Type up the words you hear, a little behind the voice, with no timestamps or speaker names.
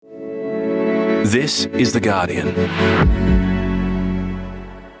This is The Guardian.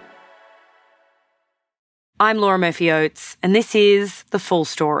 I'm Laura Murphy-Oates, and this is The Full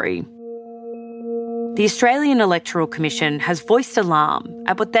Story. The Australian Electoral Commission has voiced alarm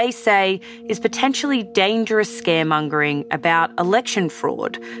at what they say is potentially dangerous scaremongering about election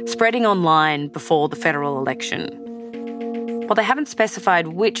fraud spreading online before the federal election. While they haven't specified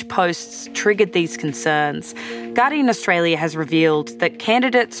which posts triggered these concerns, Guardian Australia has revealed that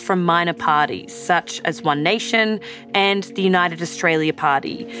candidates from minor parties such as One Nation and the United Australia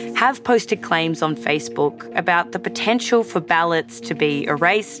Party have posted claims on Facebook about the potential for ballots to be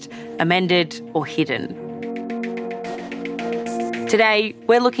erased, amended or hidden. Today,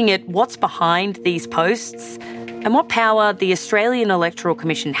 we're looking at what's behind these posts and what power the Australian Electoral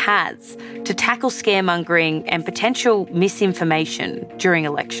Commission has to tackle scaremongering and potential misinformation during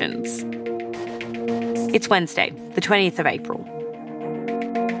elections. It's Wednesday, the 20th of April.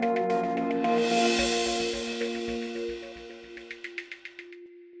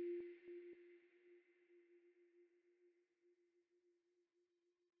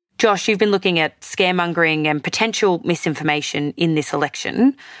 Josh, you've been looking at scaremongering and potential misinformation in this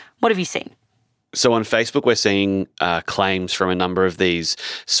election. What have you seen? So on Facebook, we're seeing claims from a number of these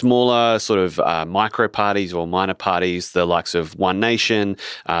smaller sort of micro parties or minor parties, the likes of One Nation,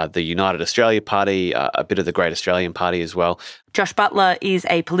 the United Australia Party, a bit of the Great Australian Party as well. Josh Butler is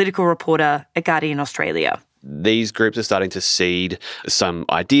a political reporter at Guardian Australia. These groups are starting to seed some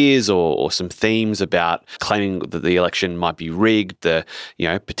ideas or some themes about claiming that the election might be rigged, the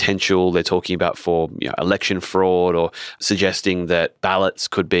potential they're talking about for election fraud, or suggesting that ballots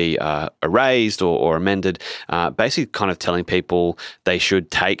could be erased or amended, basically kind of telling people they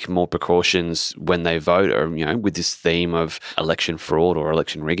should take more precautions when they vote, or with this theme of election fraud or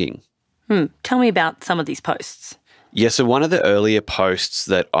election rigging. Tell me about some of these posts. Yeah, so one of the earlier posts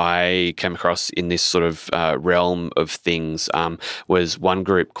that I came across in this sort of realm of things was one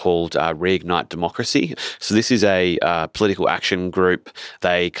group called Reignite Democracy. So this is a political action group.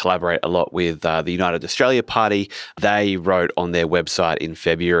 They collaborate a lot with the United Australia Party. They wrote on their website in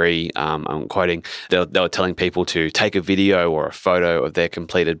February, I'm quoting, they were telling people to take a video or a photo of their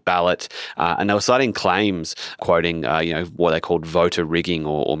completed ballot, and they were citing claims, quoting, what they called voter rigging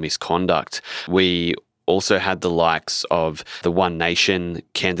or misconduct. We also had the likes of the One Nation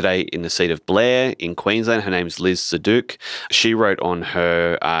candidate in the seat of Blair in Queensland. Her name's Liz Sadouk. She wrote on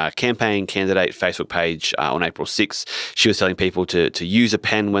her campaign candidate Facebook page on April 6th, she was telling people to use a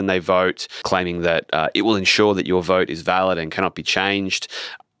pen when they vote, claiming that it will ensure that your vote is valid and cannot be changed.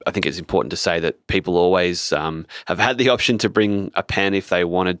 I think it's important to say that people always have had the option to bring a pen if they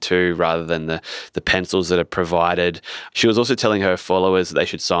wanted to, rather than the pencils that are provided. She was also telling her followers that they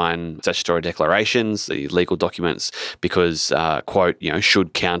should sign statutory declarations, the legal documents, because, quote,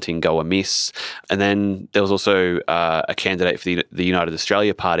 should counting go amiss. And then there was also a candidate for the United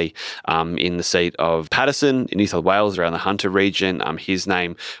Australia Party in the seat of Paterson in New South Wales, around the Hunter region. His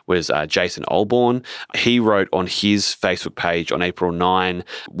name was Jason Olborn. He wrote on his Facebook page on April 9,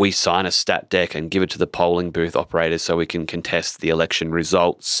 we sign a stat dec and give it to the polling booth operators so we can contest the election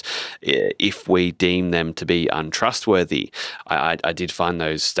results if we deem them to be untrustworthy. I did find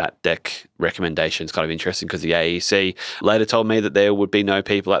those stat dec recommendations kind of interesting, because the AEC later told me that there would be no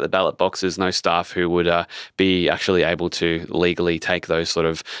people at the ballot boxes, no staff who would be actually able to legally take those sort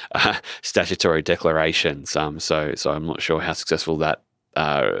of statutory declarations. So I'm not sure how successful that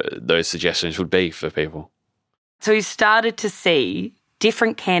those suggestions would be for people. So you started to see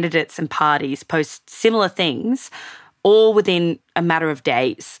different candidates and parties post similar things, all within a matter of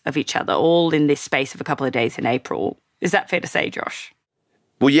days of each other, all in this space of a couple of days in April. Is that fair to say, Josh?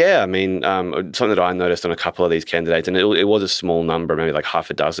 Well, yeah. I mean, something that I noticed on a couple of these candidates, and it was a small number, maybe like half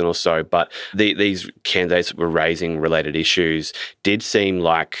a dozen or so, but these candidates that were raising related issues did seem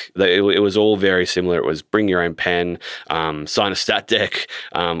like it was all very similar. It was bring your own pen, sign a stat dec.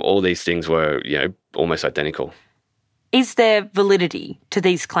 All these things were, almost identical. Is there validity to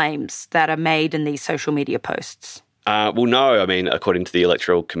these claims that are made in these social media posts? Well, no. I mean, according to the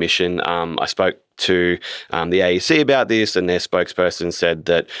Electoral Commission, I spoke to the AEC about this, and their spokesperson said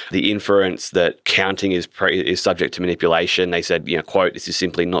that the inference that counting is subject to manipulation, they said, quote, this is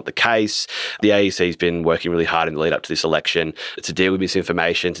simply not the case. The AEC has been working really hard in the lead up to this election to deal with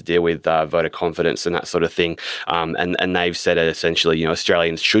misinformation, to deal with voter confidence and that sort of thing. And they've said essentially,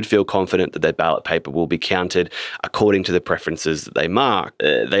 Australians should feel confident that their ballot paper will be counted according to the preferences that they mark.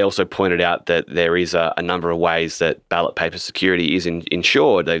 They also pointed out that there is a number of ways that ballot paper security is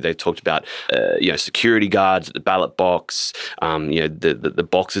ensured. They've talked about, security guards at the ballot box. The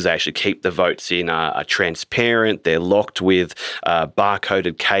boxes they actually keep the votes in are transparent. They're locked with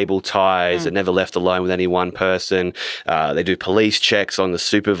barcoded cable ties. They're never left alone with any one person. They do police checks on the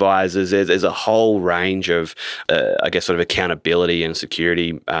supervisors. There's a whole range of, sort of accountability and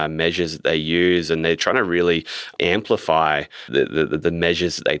security measures that they use, and they're trying to really amplify the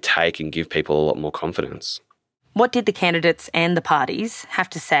measures that they take and give people a lot more confidence. What did the candidates and the parties have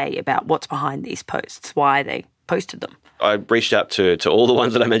to say about what's behind these posts, why they posted them? I reached out to all the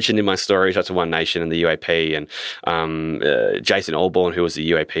ones that I mentioned in my story, reached out to One Nation and the UAP, and Jason Alborn, who was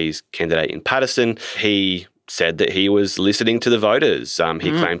the UAP's candidate in Paterson. He said that he was listening to the voters.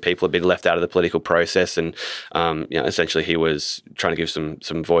 He claimed people had been left out of the political process, and essentially he was trying to give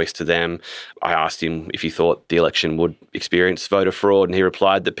some voice to them. I asked him if he thought the election would experience voter fraud, and he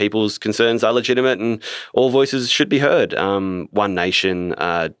replied that people's concerns are legitimate and all voices should be heard. One Nation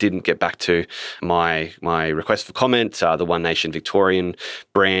didn't get back to my request for comment. The One Nation Victorian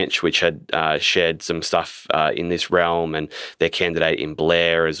branch, which had shared some stuff in this realm, and their candidate in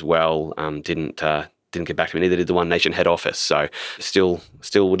Blair as well, didn't get back to me. Neither did the One Nation head office. So still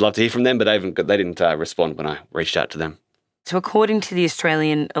would love to hear from them, but they didn't respond when I reached out to them. So according to the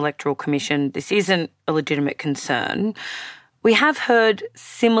Australian Electoral Commission, this isn't a legitimate concern. We have heard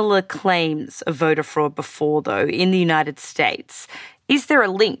similar claims of voter fraud before, though, in the United States. Is there a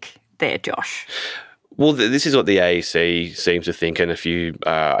link there, Josh? Well, this is what the AEC seems to think, and a few,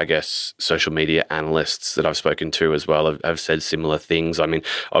 social media analysts that I've spoken to as well have said similar things. I mean,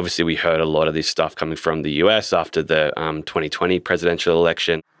 obviously we heard a lot of this stuff coming from the US after the 2020 presidential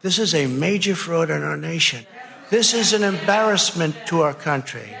election. This is a major fraud in our nation. This is an embarrassment to our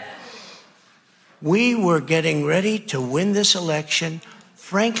country. We were getting ready to win this election.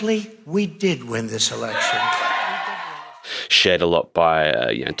 Frankly, we did win this election. Shared a lot by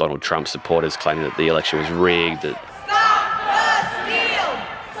Donald Trump supporters claiming that the election was rigged, that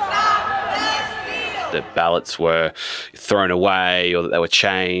the ballots were thrown away or that they were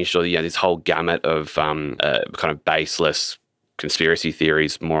changed, or this whole gamut of kind of baseless conspiracy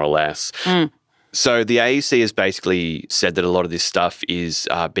theories, more or less. So the AEC has basically said that a lot of this stuff is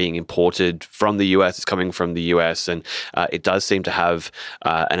being imported from the US. It's coming from the US, and it does seem to have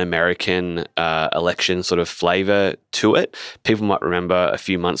an American election sort of flavour to it. People might remember a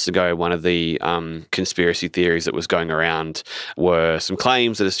few months ago, one of the conspiracy theories that was going around were some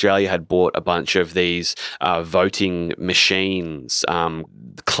claims that Australia had bought a bunch of these voting machines,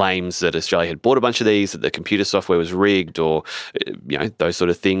 claims that Australia had bought a bunch of these, that the computer software was rigged, or those sort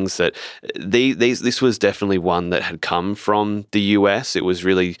of things. That this was definitely one that had come from the US. It was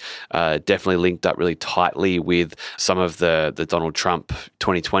really definitely linked up really tightly with some of the Donald Trump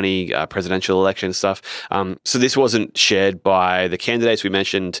 2020 presidential election stuff. So this wasn't shared by the candidates we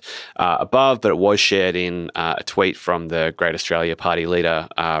mentioned above, but it was shared in a tweet from the Great Australia Party leader,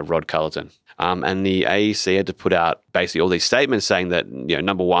 Rod Culleton. And the AEC had to put out basically all these statements saying that,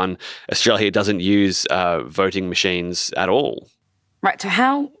 number one, Australia doesn't use voting machines at all. Right, so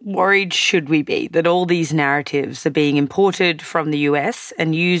how worried should we be that all these narratives are being imported from the US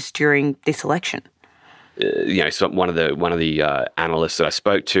and used during this election? So one of the analysts that I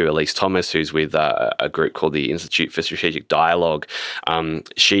spoke to, Elise Thomas, who's with a group called the Institute for Strategic Dialogue,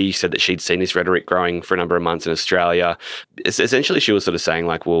 she said that she'd seen this rhetoric growing for a number of months in Australia. Essentially, she was sort of saying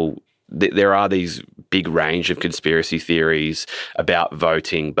there are these big range of conspiracy theories about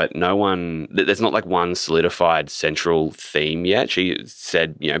voting, but there's not one solidified central theme yet. She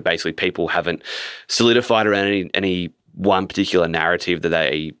said, basically people haven't solidified around any one particular narrative that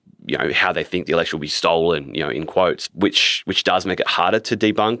they, how they think the election will be stolen, in quotes, which does make it harder to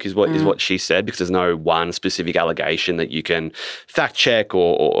debunk is what she said, because there's no one specific allegation that you can fact check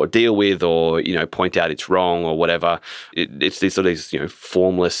or deal with or, point out it's wrong or whatever. It's these sort of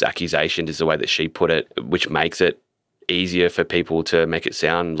formless accusations is the way that she put it, which makes it easier for people to make it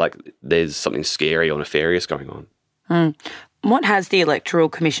sound like there's something scary or nefarious going on. What has the Electoral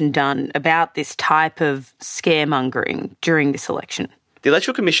Commission done about this type of scaremongering during this election? The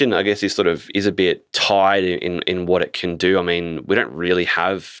Electoral Commission, I guess, is a bit tied in what it can do. I mean, we don't really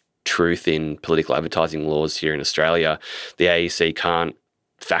have truth in political advertising laws here in Australia. The AEC can't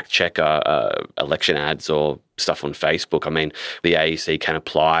fact check election ads or stuff on Facebook. I mean, the AEC can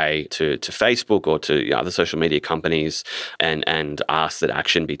apply to Facebook or to other social media companies and ask that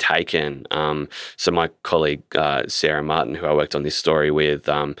action be taken. So my colleague Sarah Martin, who I worked on this story with,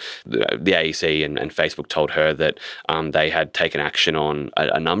 the AEC and Facebook told her that they had taken action on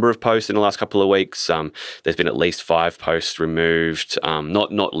a number of posts in the last couple of weeks. There's been at least 5 posts removed,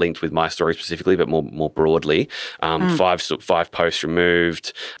 not linked with my story specifically, but more broadly. 5 posts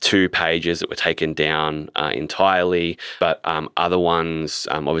removed, 2 pages that were taken down entirely, but other ones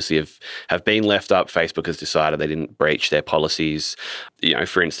obviously have been left up. Facebook has decided they didn't breach their policies.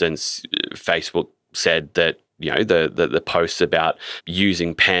 For instance, Facebook said that the posts about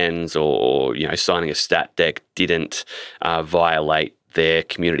using pens or signing a stat deck didn't violate their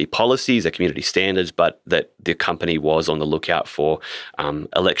community policies, their community standards, but that the company was on the lookout for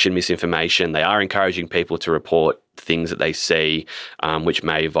election misinformation. They are encouraging people to report things that they see which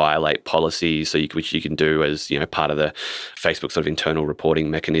may violate policies, which you can do as part of the Facebook sort of internal reporting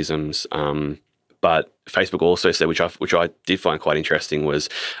mechanisms. But Facebook also said, which I did find quite interesting, was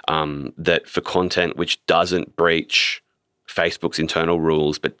that for content which doesn't breach Facebook's internal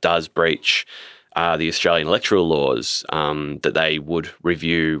rules but does breach the Australian electoral laws, that they would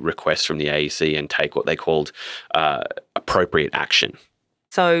review requests from the AEC and take what they called appropriate action.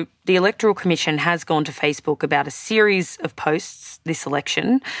 So the Electoral Commission has gone to Facebook about a series of posts this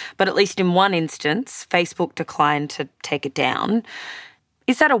election, but at least in one instance, Facebook declined to take it down.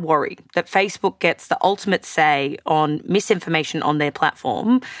 Is that a worry that Facebook gets the ultimate say on misinformation on their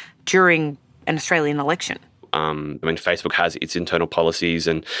platform during an Australian election? Facebook has its internal policies,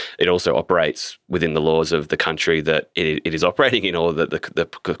 and it also operates within the laws of the country that it is operating in, or that the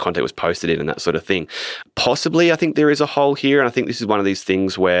content was posted in, and that sort of thing. Possibly, I think there is a hole here, and I think this is one of these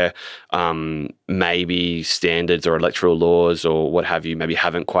things where maybe standards or electoral laws or what have you maybe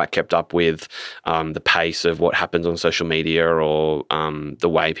haven't quite kept up with the pace of what happens on social media or the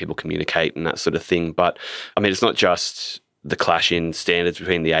way people communicate and that sort of thing. But I mean, it's not just the clash in standards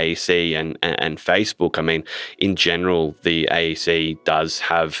between the AEC and Facebook. I mean, in general, the AEC does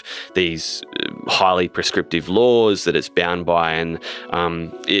have these highly prescriptive laws that it's bound by, and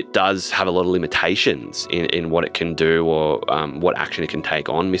it does have a lot of limitations in what it can do or what action it can take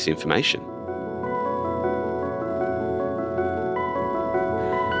on misinformation.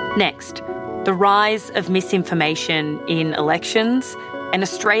 Next, the rise of misinformation in elections and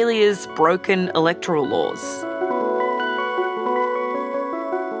Australia's broken electoral laws.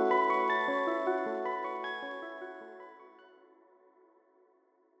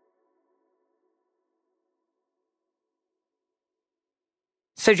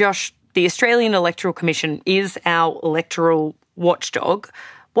 So, Josh, the Australian Electoral Commission is our electoral watchdog.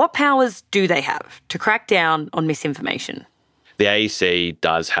 What powers do they have to crack down on misinformation? The AEC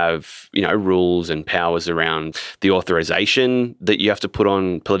does have, rules and powers around the authorization that you have to put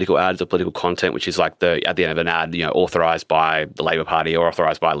on political ads or political content, which is like at the end of an ad, authorised by the Labor Party or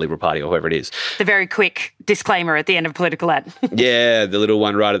authorised by the Liberal Party or whoever it is. The very quick disclaimer at the end of a political ad. Yeah, the little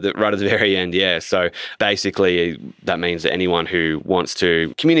one right at the very end. Yeah. So basically, that means that anyone who wants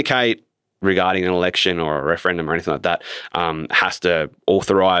to communicate regarding an election or a referendum or anything like that has to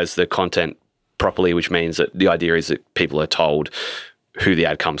authorise the content properly, which means that the idea is that people are told who the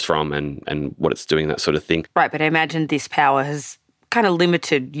ad comes from and what it's doing, that sort of thing. Right, but I imagine this power has kind of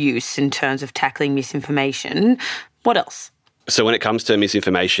limited use in terms of tackling misinformation. What else? So when it comes to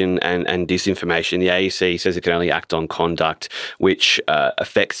misinformation and disinformation, the AEC says it can only act on conduct which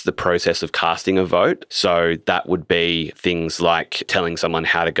affects the process of casting a vote. So that would be things like telling someone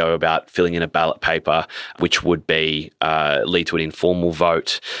how to go about filling in a ballot paper, which would be lead to an informal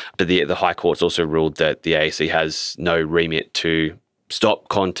vote. But the High Court's also ruled that the AEC has no remit to stop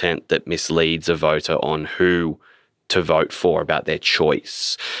content that misleads a voter on who to vote for, about their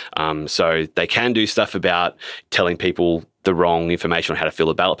choice. So they can do stuff about telling people the wrong information on how to fill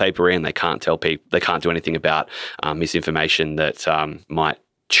a ballot paper in. They can't tell people. They can't do anything about misinformation that might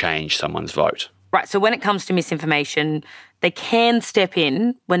change someone's vote. Right. So when it comes to misinformation, they can step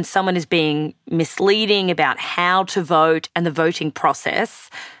in when someone is being misleading about how to vote and the voting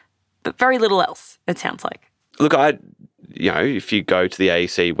process, but very little else, it sounds like. Look, if you go to the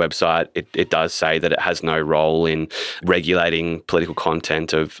AEC website, it does say that it has no role in regulating political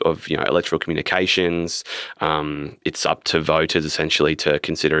content of electoral communications. It's up to voters essentially to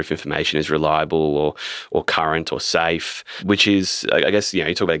consider if information is reliable or current or safe, which is, I guess, you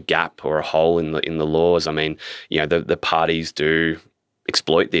talk about a gap or a hole in the laws. I mean, the parties do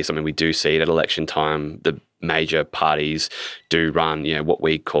exploit this. I mean, we do see it at election time. The major parties do run, what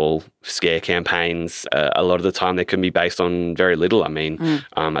we call scare campaigns. A lot of the time they can be based on very little. I mean,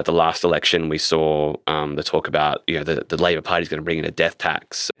 at the last election, we saw the talk about, the Labor Party is going to bring in a death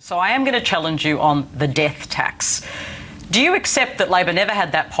tax. So I am going to challenge you on the death tax. Do you accept that Labor never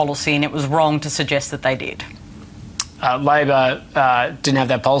had that policy and it was wrong to suggest that they did? Labor didn't have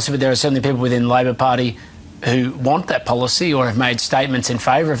that policy, but there are certainly people within the Labor Party who want that policy or have made statements in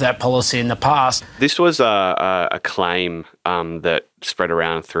favour of that policy in the past. This was a claim that spread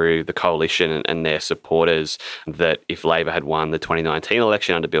around through the coalition and their supporters that if Labor had won the 2019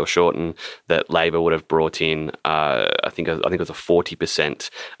 election under Bill Shorten, that Labor would have brought in, I think it was a 40%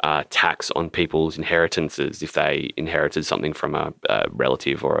 tax on people's inheritances if they inherited something from a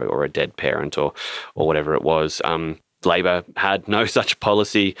relative or a dead parent or whatever it was. Labor had no such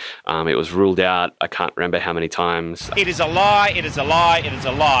policy. It was ruled out. I can't remember how many times. It is a lie, it is a lie, it is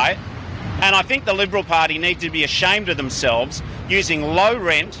a lie. And I think the Liberal Party need to be ashamed of themselves using low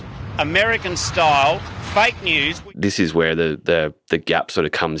rent, American style, fake news. This is where the gap sort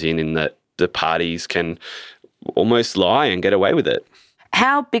of comes in that the parties can almost lie and get away with it.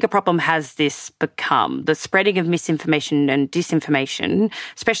 How big a problem has this become, the spreading of misinformation and disinformation,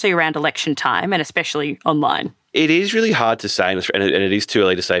 especially around election time and especially online? It is really hard to say, and it is too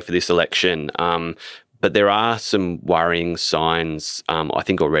early to say for this election. But there are some worrying signs, I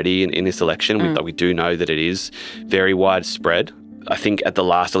think, already in this election. We do know that it is very widespread. I think at the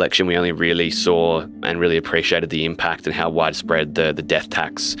last election, we only really saw and really appreciated the impact and how widespread the death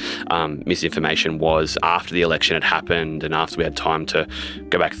tax misinformation was after the election had happened and after we had time to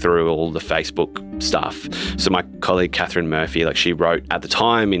go back through all the Facebook stuff. So my colleague, Catherine Murphy, she wrote at the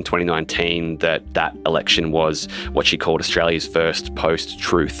time in 2019 that election was what she called Australia's first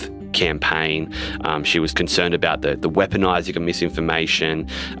post-truth campaign. She was concerned about the weaponising of misinformation,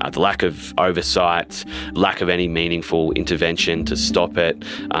 the lack of oversight, lack of any meaningful intervention to stop it,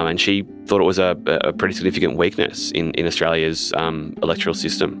 and she thought it was a pretty significant weakness in Australia's electoral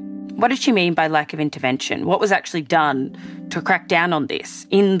system. What did she mean by lack of intervention? What was actually done to crack down on this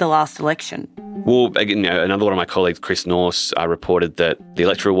in the last election? Well, again, another one of my colleagues, Chris Norse, reported that the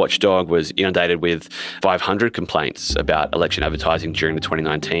electoral watchdog was inundated with 500 complaints about election advertising during the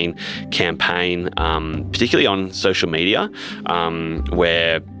 2019 campaign, particularly on social media,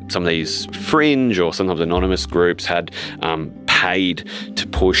 where some of these fringe or sometimes anonymous groups had paid to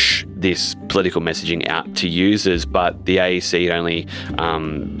push this political messaging out to users, but the AEC had only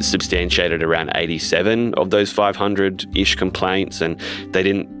substantiated around 87 of those 500-ish complaints, and they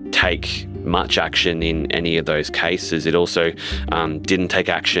didn't take much action in any of those cases. It also didn't take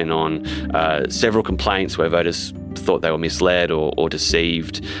action on several complaints where voters thought they were misled or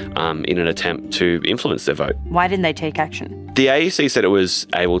deceived in an attempt to influence their vote. Why didn't they take action? The AEC said it was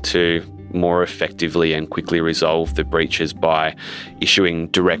able to more effectively and quickly resolve the breaches by issuing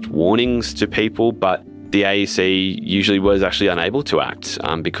direct warnings to people, but the AEC usually was actually unable to act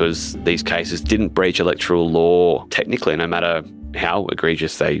because these cases didn't breach electoral law technically, no matter how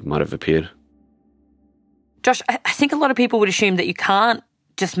egregious they might have appeared. Josh, I think a lot of people would assume that you can't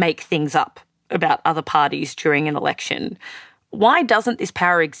just make things up about other parties during an election. Why doesn't this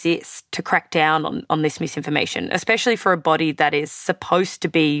power exist to crack down on this misinformation, especially for a body that is supposed to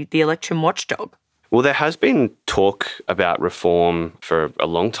be the election watchdog? Well, there has been talk about reform for a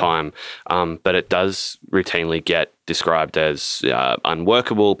long time, but it does routinely get described as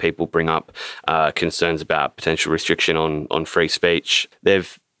unworkable. People bring up concerns about potential restriction on free speech.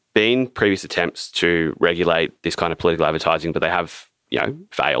 There've been previous attempts to regulate this kind of political advertising, but they have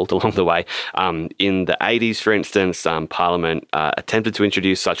failed along the way. In the 80s, for instance, Parliament attempted to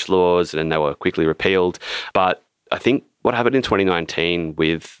introduce such laws and then they were quickly repealed. But I think what happened in 2019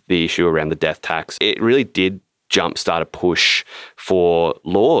 with the issue around the death tax, it really did jumpstart a push for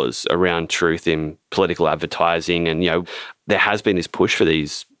laws around truth in political advertising. And, there has been this push for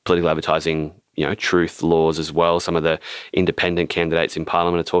these political advertising truth laws as well. Some of the independent candidates in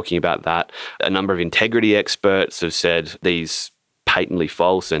Parliament are talking about that. A number of integrity experts have said these patently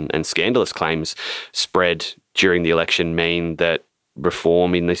false and scandalous claims spread during the election mean that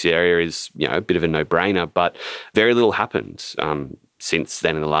reform in this area is, a bit of a no-brainer, but very little happened since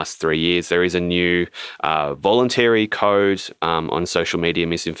then in the last 3 years. There is a new voluntary code on social media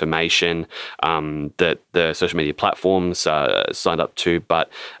misinformation that the social media platforms signed up to, but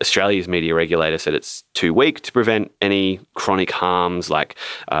Australia's media regulator said it's too weak to prevent any chronic harms like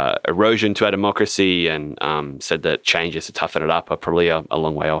erosion to our democracy, and said that changes to toughen it up are probably a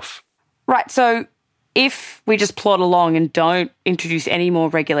long way off. Right, so if we just plod along and don't introduce any more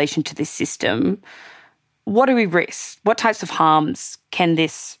regulation to this system, what do we risk? What types of harms can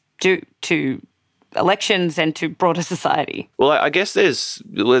this do to elections and to broader society? Well, I guess there's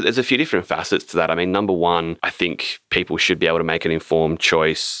a few different facets to that. I mean, number one, I think people should be able to make an informed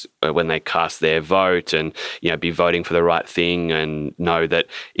choice when they cast their vote and, be voting for the right thing, and know that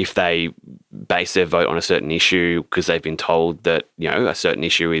if they base their vote on a certain issue because they've been told that, a certain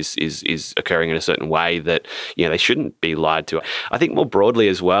issue is occurring in a certain way, that, they shouldn't be lied to. I think more broadly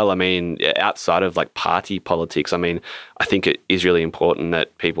as well, I mean, outside of like party politics, I mean, I think it is really important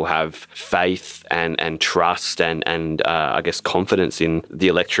that people have faith and trust and I guess confidence in the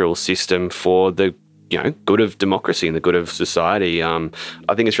electoral system for the good of democracy and the good of society. I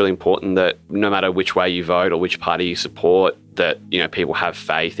think it's really important that no matter which way you vote or which party you support, that, people have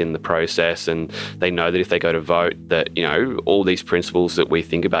faith in the process, and they know that if they go to vote that, all these principles that we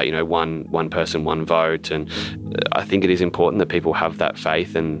think about, one person, one vote. And I think it is important that people have that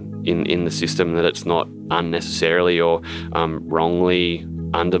faith in the system, that it's not unnecessarily or wrongly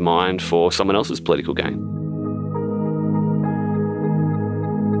undermined for someone else's political gain.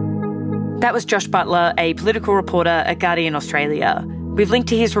 That was Josh Butler, a political reporter at Guardian Australia. We've linked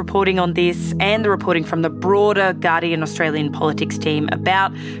to his reporting on this and the reporting from the broader Guardian Australian politics team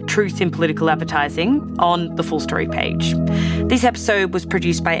about truth in political advertising on the Full Story page. This episode was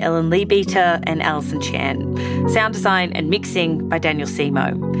produced by Ellen Leabeater and Alison Chan. Sound design and mixing by Daniel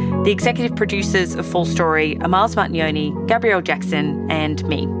Simo. The executive producers of Full Story are Miles Martignoni, Gabrielle Jackson and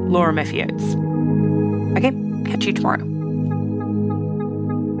me, Laura Murphy-Oates. Okay, catch you tomorrow.